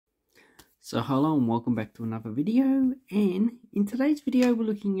So hello and welcome back to another video, and in today's video we're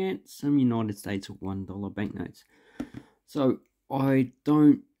looking at some United States $1 banknotes. So I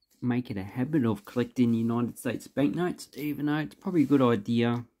don't make it a habit of collecting United States banknotes, even though it's probably a good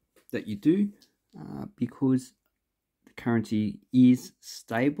idea that you do, because the currency is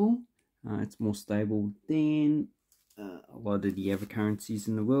stable. It's more stable than a lot of the other currencies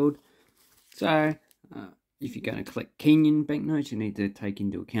in the world. So if you're going to collect Kenyan banknotes, you need to take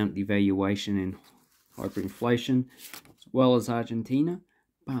into account devaluation and hyperinflation, as well as Argentina.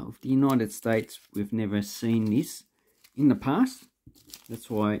 But with the United States, we've never seen this in the past. That's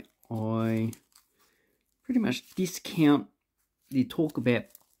why I pretty much discount the talk about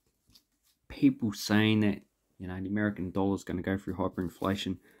people saying that, you know, the American dollar is going to go through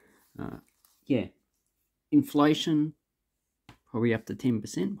hyperinflation. Yeah, inflation probably up to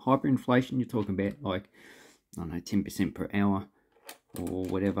 10%. Hyperinflation, you're talking about like, I don't know, 10% per hour or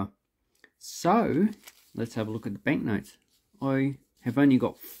whatever. So let's have a look at the banknotes. I have only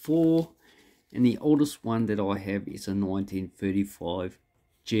got 4, and the oldest one that I have is a 1935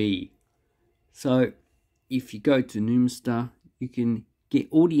 G. So if you go to Numista, you can get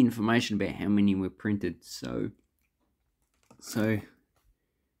all the information about how many were printed. So if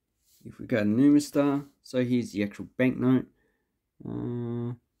we go to Numista, so here's the actual banknote.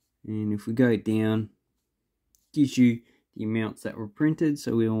 And if we go down, gives you the amounts that were printed.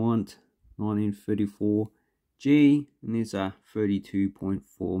 So we want 1934 G, and there's a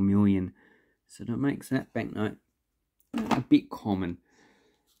 32.4 million. So that makes that banknote a bit common.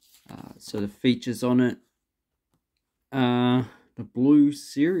 So the features on it are the blue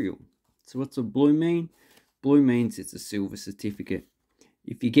serial. So what's a blue mean? Blue means it's a silver certificate.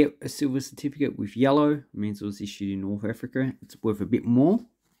 If you get a silver certificate with yellow, it means it was issued in North Africa. It's worth a bit more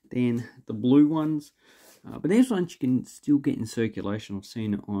than the blue ones. But these ones you can still get in circulation. I've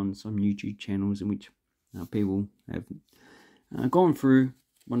seen it on some YouTube channels in which people have gone through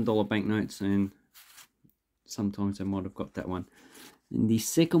 $1 banknotes, and sometimes they might have got that one. And the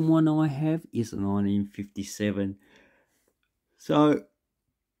second one I have is a 1957. So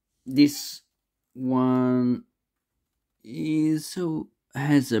this one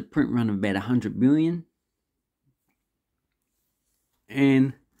has a print run of about 100 million,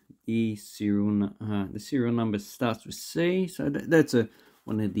 and the serial number starts with C. So that's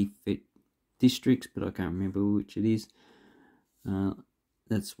one of the districts, but I can't remember which it is.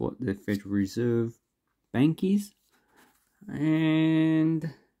 That's what the Federal Reserve Bank is,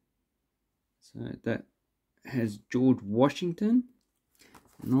 and so that has George Washington,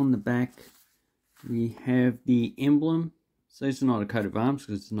 and on the back we have the emblem. So it's not a coat of arms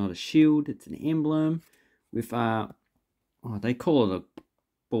because it's not a shield, it's an emblem with they call it a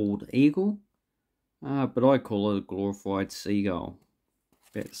bald eagle, but I call it a glorified seagull,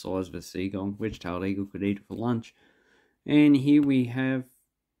 about the size of a seagull. Wedge-tailed eagle, could eat it for lunch. And here we have,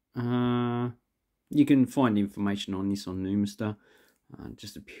 you can find information on this on Numista,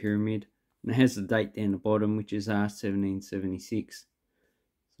 just a pyramid, and it has the date down the bottom, which is 1776.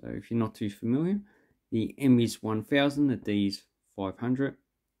 So if you're not too familiar, the M is 1000, the D is 500,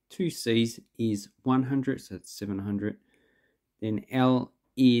 2 C's is 100, so it's 700. Then L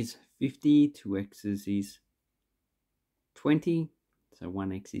is 50, 2 X's is 20, so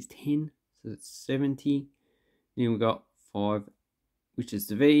 1 X is 10, so that's 70. Then we've got 5, which is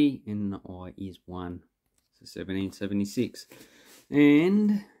the V, and the I is 1, so 1776.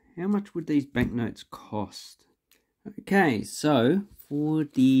 And how much would these banknotes cost? Okay, so for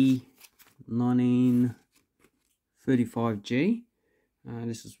the 1935 G,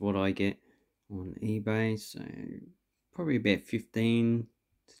 this is what I get on eBay, so probably about $15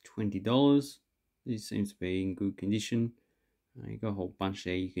 to $20. This seems to be in good condition. You got a whole bunch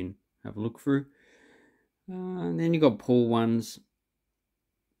there you can have a look through. And then you got poor ones.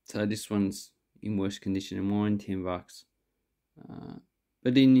 So this one's in worse condition than mine, $10.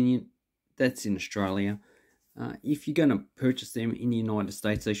 But that's in Australia. If you're going to purchase them in the United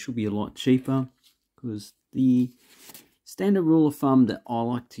States, they should be a lot cheaper, because the standard rule of thumb that I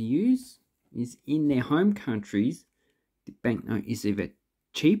like to use is in their home countries, the banknote is either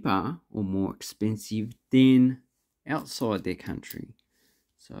cheaper or more expensive than outside their country.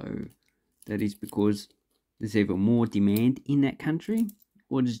 So that is because there's either more demand in that country,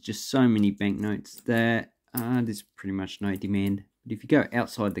 or there's just so many banknotes that there's pretty much no demand. But if you go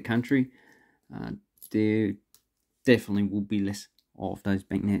outside the country, there definitely will be less of those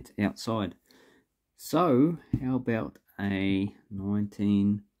banknotes outside. So how about a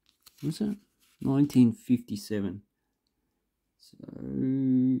 1957? So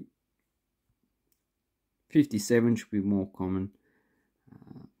 57 should be more common.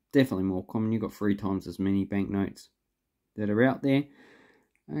 definitely more common. You've got 3 times as many banknotes that are out there.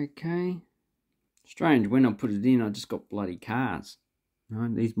 Okay. Strange, when I put it in, I just got bloody cars.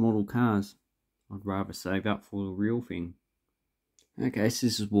 Right, these model cars. I'd rather save up for the real thing. Okay, so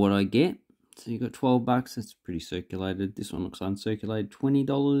this is what I get. So you got 12 bucks, that's pretty circulated. This one looks uncirculated,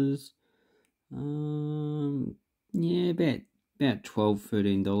 $20. Yeah, about $12,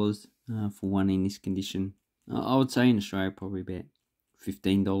 $13 for one in this condition. I would say in Australia probably about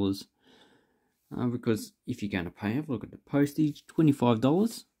 $15. Because if you're going to pay, have a look at the postage,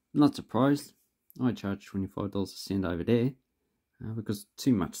 $25. Not surprised. I charge $25 to send over there because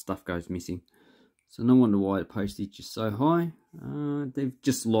too much stuff goes missing. So no wonder why the postage is so high. They've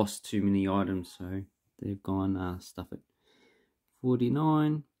just lost too many items, so they've gone stuff it.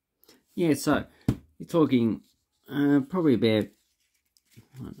 $49. Yeah, so you're talking probably about,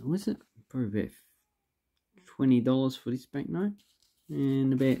 what is it? Probably about $20 for this banknote,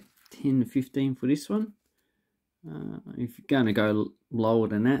 and about 10 to 15 for this one. If you're going to go lower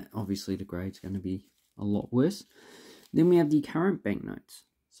than that, obviously the grade's going to be a lot worse. Then we have the current banknotes.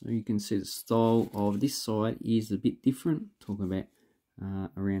 So you can see the style of this side is a bit different. Talking about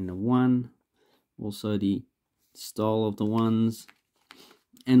around the 1. Also the style of the ones.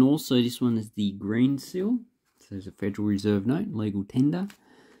 And also this one is the green seal. So there's a Federal Reserve note, legal tender.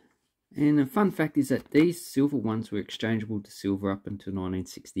 And a fun fact is that these silver ones were exchangeable to silver up until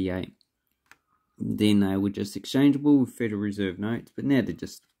 1968. Then they were just exchangeable with Federal Reserve notes, but now they're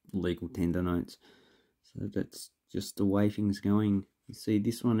just legal tender notes. So that's just the way things are going. You see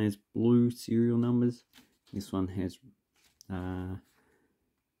this one has blue serial numbers. This one has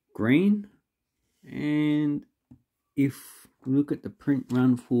green. And if we look at the print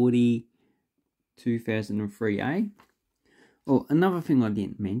run for the 2003A. Oh, another thing I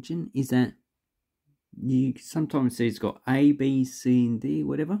didn't mention is that you sometimes see it's got A, B, C, and D,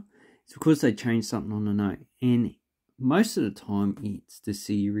 whatever. It's because they changed something on the note. And most of the time, it's the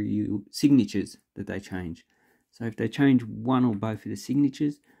serial signatures that they change. So if they change one or both of the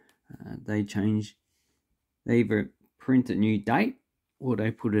signatures, they either print a new date or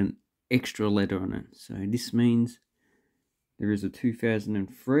they put an extra letter on it. So this means there is a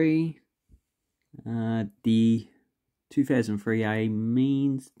 2003. The 2003A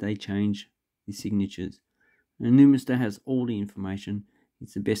means they change the signatures. And Numista has all the information.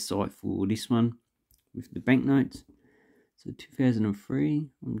 It's the best site for this one with the banknotes. So 2003,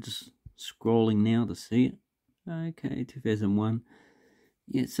 I'm just scrolling now to see it. Okay, 2001.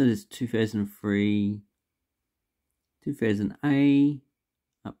 Yeah, so there's 2003, 2000A,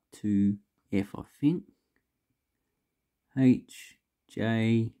 up to F, I think. H,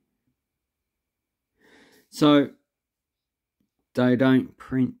 J. So they don't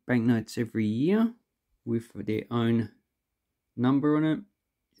print banknotes every year with their own number on it.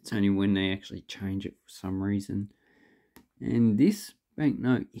 It's only when they actually change it for some reason. And this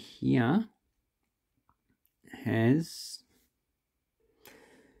banknote here has,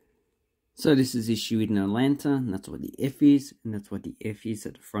 so this is issued in Atlanta, and that's what the F is, and that's what the F is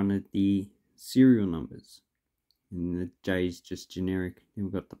at the front of the serial numbers. And the J is just generic. Then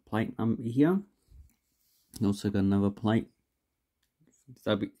we've got the plate number here. And also got another plate.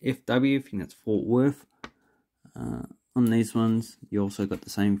 FW, I think that's Fort Worth. On these ones, you also got the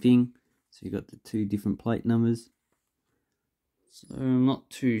same thing. So you got the 2 different plate numbers. So I'm not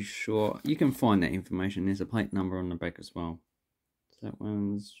too sure. You can find that information. There's a plate number on the back as well. So that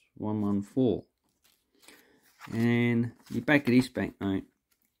one's 114. And the back of this banknote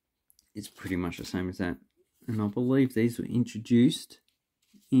is pretty much the same as that. And I believe these were introduced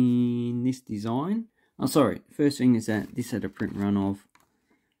in this design. Oh, sorry. First thing is that this had a print run of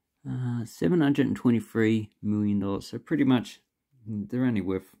 $723 million. So pretty much they're only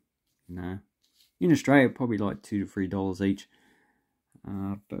worth, in Australia probably like $2 to $3 each.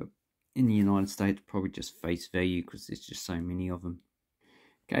 But in the United States probably just face value because there's just so many of them.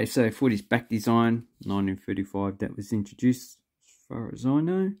 Okay, so for this back design, 1935, that was introduced as far as I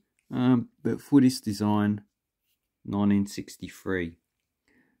know. But for this design, 1963.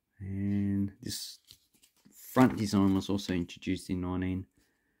 And this front design was also introduced in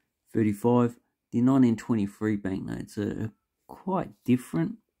 1935. The 1923 banknotes are quite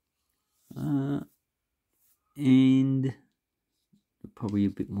different. And probably a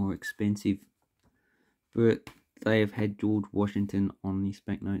bit more expensive. But they have had George Washington on this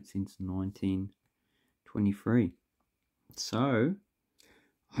banknote since 1923. So,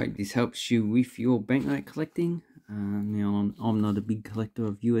 I hope this helps you with your banknote collecting. Now, I'm not a big collector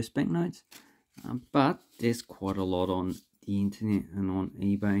of US banknotes, but there's quite a lot on the internet and on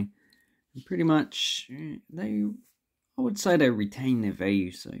eBay. And pretty much, I would say they retain their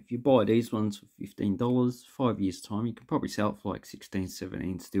value. So if you buy these ones for $15, 5 years time, you can probably sell it for like 16,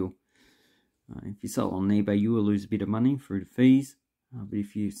 17 still. If you sell it on eBay, you will lose a bit of money through the fees. But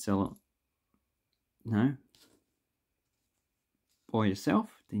if you sell it, by yourself,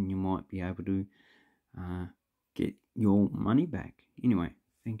 then you might be able to get your money back. Anyway,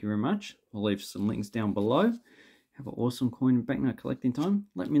 thank you very much. I'll leave some links down below. Have an awesome coin and banknote collecting time.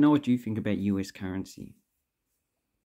 Let me know what you think about US currency.